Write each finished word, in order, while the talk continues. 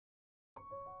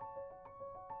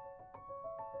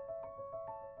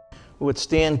What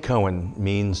Stan Cohen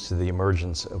means to the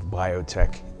emergence of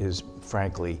biotech is,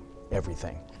 frankly,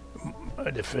 everything.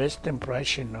 The first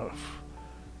impression of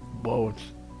both,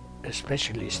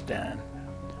 especially Stan,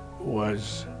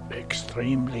 was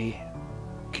extremely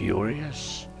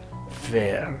curious,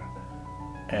 fair,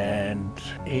 and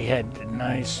he had a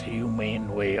nice,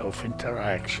 humane way of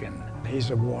interaction.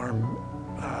 He's a warm,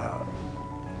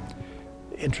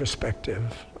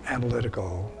 introspective,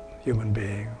 analytical human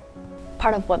being.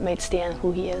 Part of what made Stan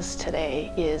who he is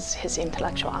today is his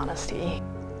intellectual honesty.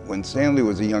 When Stanley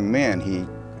was a young man, he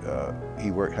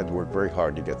had to work very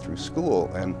hard to get through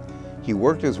school, and he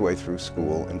worked his way through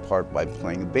school in part by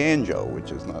playing a banjo,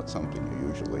 which is not something you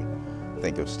usually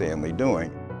think of Stanley doing.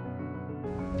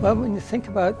 Well, when you think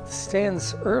about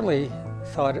Stan's early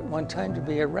thought at one time to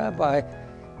be a rabbi,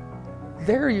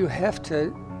 there you have to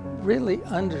really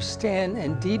understand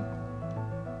and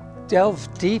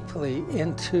delve deeply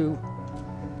into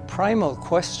primal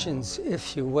questions,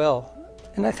 if you will.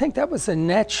 And I think that was a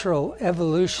natural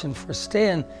evolution for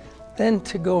Stan, then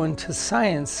to go into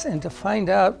science and to find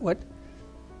out what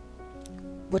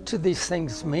do these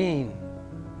things mean?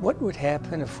 What would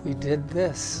happen if we did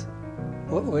this?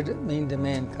 What would it mean to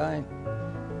mankind?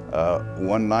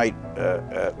 One night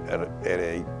at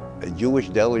a Jewish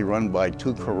deli run by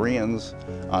two Koreans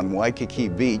on Waikiki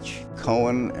Beach,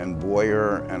 Cohen and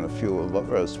Boyer and a few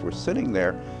of us were sitting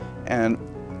there, and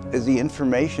as the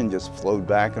information just flowed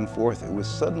back and forth, it was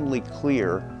suddenly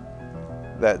clear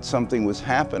that something was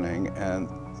happening, and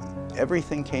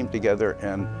everything came together,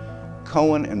 and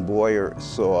Cohen and Boyer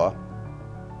saw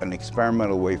an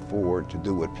experimental way forward to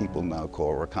do what people now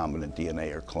call recombinant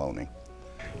DNA or cloning.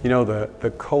 You know,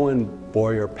 the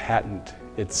Cohen-Boyer patent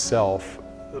itself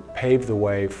paved the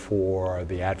way for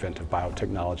the advent of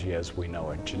biotechnology as we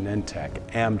know it. Genentech,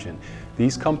 Amgen,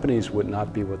 these companies would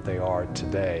not be what they are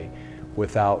today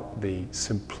without the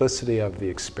simplicity of the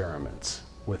experiments,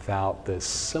 without this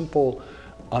simple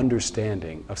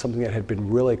understanding of something that had been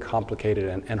really complicated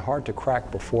and hard to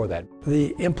crack before that.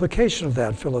 The implication of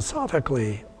that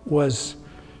philosophically was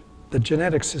the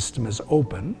genetic system is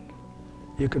open.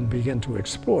 You can begin to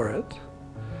explore it.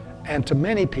 And to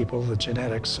many people, the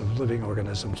genetics of living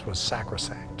organisms was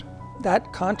sacrosanct.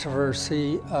 That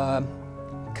controversy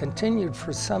continued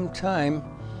for some time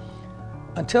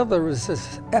until there was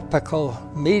this epical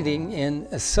meeting in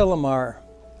Asilomar.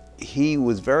 He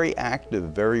was very active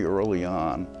very early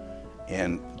on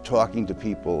in talking to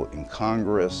people in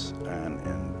Congress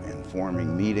and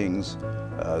forming meetings.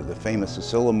 The famous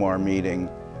Asilomar meeting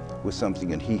was something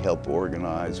that he helped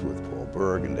organize with Paul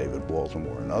Berg and David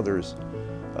Baltimore and others.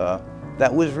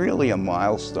 That was really a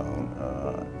milestone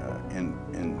in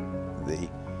the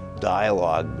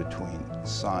dialogue between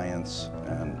science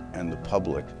and the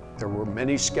public. There were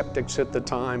many skeptics at the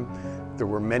time. There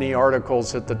were many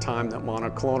articles at the time that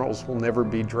monoclonals will never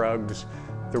be drugs.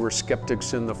 There were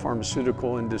skeptics in the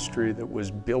pharmaceutical industry that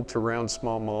was built around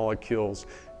small molecules.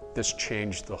 This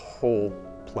changed the whole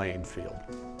playing field.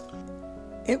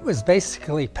 It was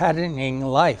basically patenting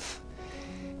life,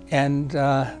 and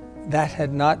that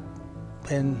had not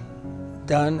been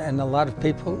done, and a lot of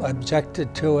people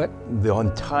objected to it. The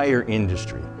entire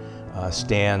industry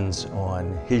stands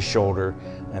on his shoulder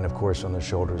and of course on the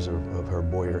shoulders of Herb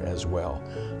Boyer as well.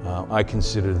 I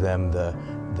consider them the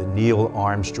Neil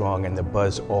Armstrong and the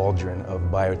Buzz Aldrin of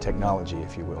biotechnology,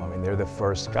 if you will. I mean, they're the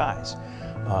first guys.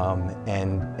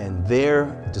 And their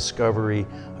discovery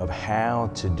of how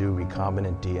to do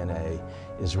recombinant DNA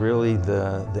is really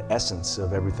the essence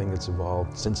of everything that's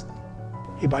evolved since then.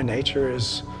 He by nature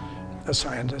is a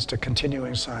scientist, a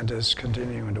continuing scientist,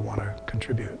 continuing to want to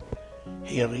contribute.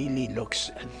 He really looks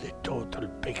at the total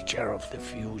picture of the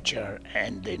future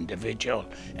and the individual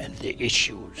and the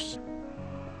issues.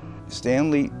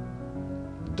 Stanley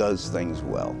does things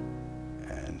well,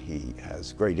 and he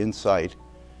has great insight,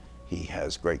 he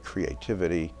has great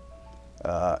creativity,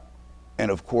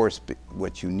 and of course,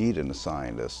 what you need in a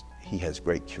scientist, he has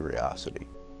great curiosity.